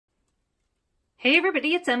Hey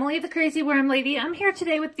everybody, it's Emily, the Crazy Worm Lady. I'm here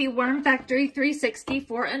today with the Worm Factory 360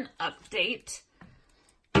 for an update.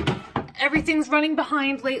 Everything's running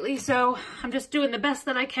behind lately, so I'm just doing the best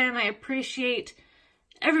that I can. I appreciate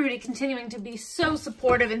everybody continuing to be so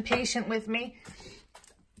supportive and patient with me.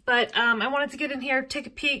 But I wanted to get in here, take a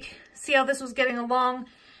peek, see how this was getting along,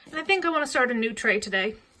 and I think I want to start a new tray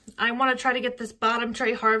today. I want to try to get this bottom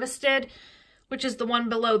tray harvested, which is the one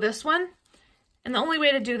below this one. And the only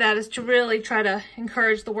way to do that is to really try to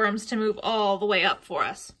encourage the worms to move all the way up for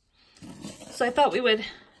us. So I thought we would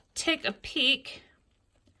take a peek,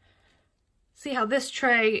 see how this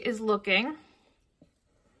tray is looking.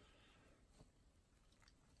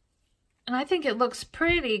 And I think it looks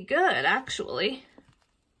pretty good, actually.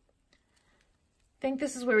 I think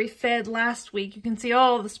this is where we fed last week. You can see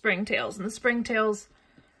all the springtails, and the springtails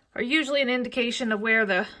are usually an indication of where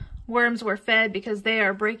the worms were fed because they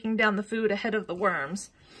are breaking down the food ahead of the worms.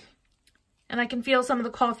 And I can feel some of the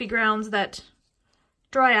coffee grounds that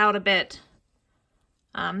dry out a bit.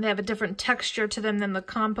 They have a different texture to them than the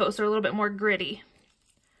compost. They're a little bit more gritty.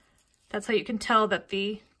 That's how you can tell that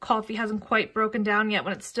the coffee hasn't quite broken down yet,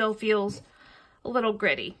 when it still feels a little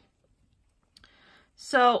gritty.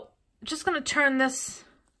 So I'm just going to turn this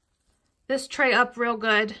tray up real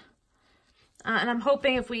good. And I'm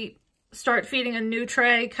hoping if we start feeding a new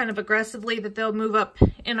tray kind of aggressively that they'll move up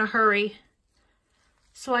in a hurry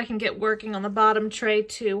so I can get working on the bottom tray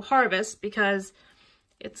to harvest, because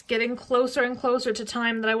it's getting closer and closer to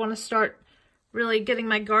time that I want to start really getting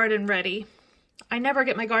my garden ready. I never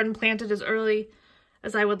get my garden planted as early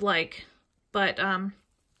as I would like, but I'm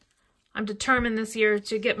determined this year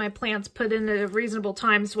to get my plants put in at a reasonable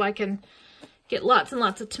time so I can get lots and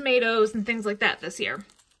lots of tomatoes and things like that this year.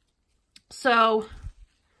 So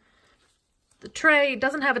the tray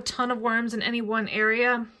doesn't have a ton of worms in any one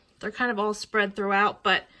area. They're kind of all spread throughout,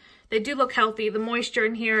 but they do look healthy. The moisture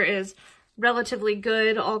in here is relatively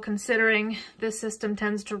good, all considering this system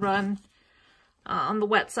tends to run on the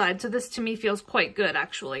wet side. So this to me feels quite good,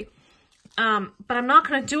 actually. But I'm not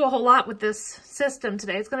going to do a whole lot with this system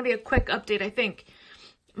today. It's going to be a quick update, I think.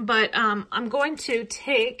 But I'm going to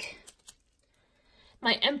take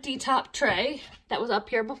my empty top tray that was up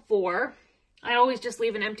here before. I always just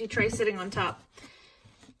leave an empty tray sitting on top.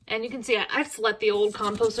 And you can see I just let the old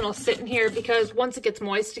compost and all sit in here, because once it gets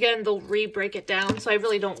moist again, they'll re-break it down. So I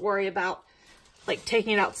really don't worry about like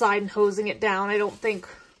taking it outside and hosing it down. I don't think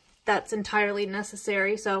that's entirely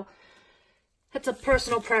necessary. So it's a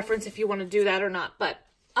personal preference if you want to do that or not. But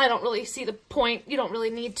I don't really see the point. You don't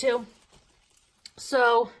really need to.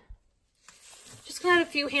 So just gonna add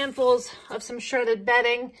a few handfuls of some shredded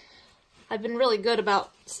bedding. I've been really good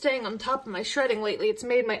about staying on top of my shredding lately. It's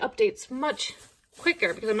made my updates much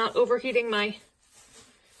quicker because I'm not overheating my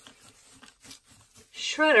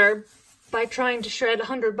shredder by trying to shred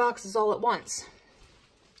 100 boxes all at once.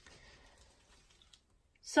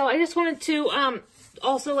 So I just wanted to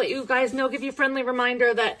also let you guys know, give you a friendly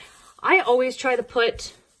reminder that I always try to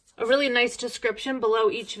put a really nice description below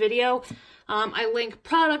each video. I link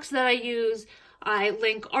products that I use. I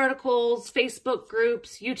link articles, Facebook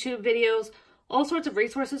groups, YouTube videos, all sorts of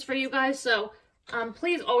resources for you guys. So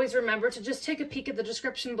please always remember to just take a peek at the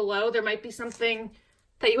description below. There might be something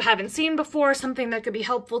that you haven't seen before, something that could be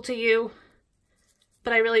helpful to you.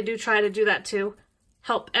 But I really do try to do that to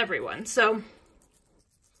help everyone. So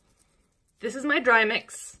this is my dry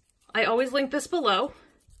mix. I always link this below.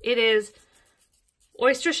 It is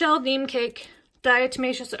oyster shell, neem cake,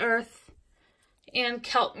 diatomaceous earth, and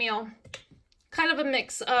kelp meal. Kind of a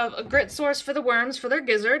mix of a grit source for the worms for their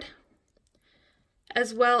gizzard,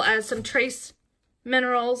 as well as some trace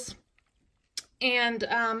minerals and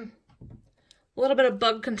a little bit of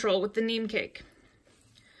bug control with the neem cake.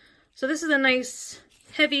 So this is a nice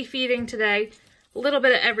heavy feeding today, a little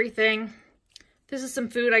bit of everything. This is some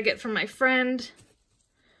food I get from my friend.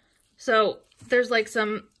 So there's like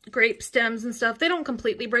some grape stems and stuff. They don't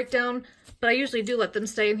completely break down, but I usually do let them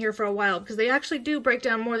stay in here for a while because they actually do break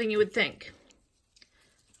down more than you would think.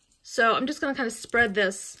 So I'm just going to kind of spread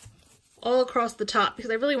this all across the top because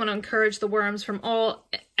I really want to encourage the worms from all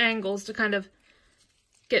angles to kind of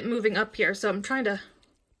get moving up here. So I'm trying to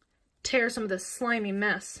tear some of this slimy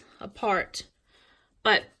mess apart.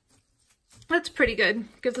 But that's pretty good.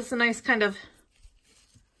 Gives us a nice kind of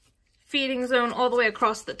feeding zone all the way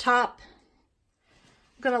across the top.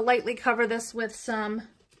 I'm going to lightly cover this with some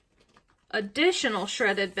additional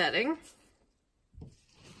shredded bedding.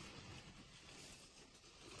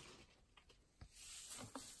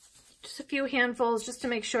 A few handfuls just to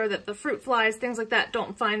make sure that the fruit flies, things like that,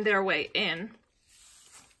 don't find their way in.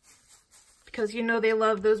 Because you know they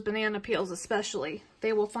love those banana peels especially.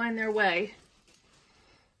 They will find their way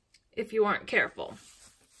if you aren't careful.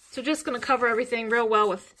 So just going to cover everything real well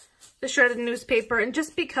with the shredded newspaper. And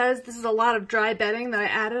just because this is a lot of dry bedding that I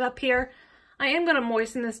added up here, I am going to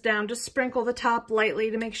moisten this down. Just sprinkle the top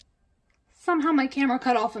lightly to make sure. Somehow my camera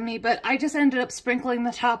cut off of me, but I just ended up sprinkling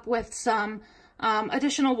the top with some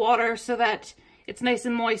additional water so that it's nice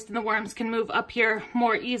and moist and the worms can move up here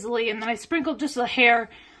more easily. And then I sprinkled just a hair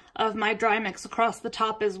of my dry mix across the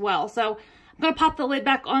top as well. So I'm going to pop the lid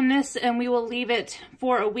back on this and we will leave it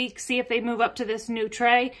for a week, see if they move up to this new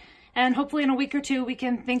tray. And hopefully in a week or two, we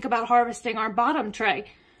can think about harvesting our bottom tray.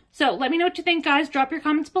 So let me know what you think, guys. Drop your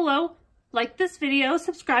comments below. Like this video,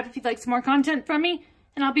 subscribe if you'd like some more content from me,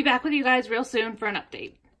 and I'll be back with you guys real soon for an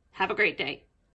update. Have a great day.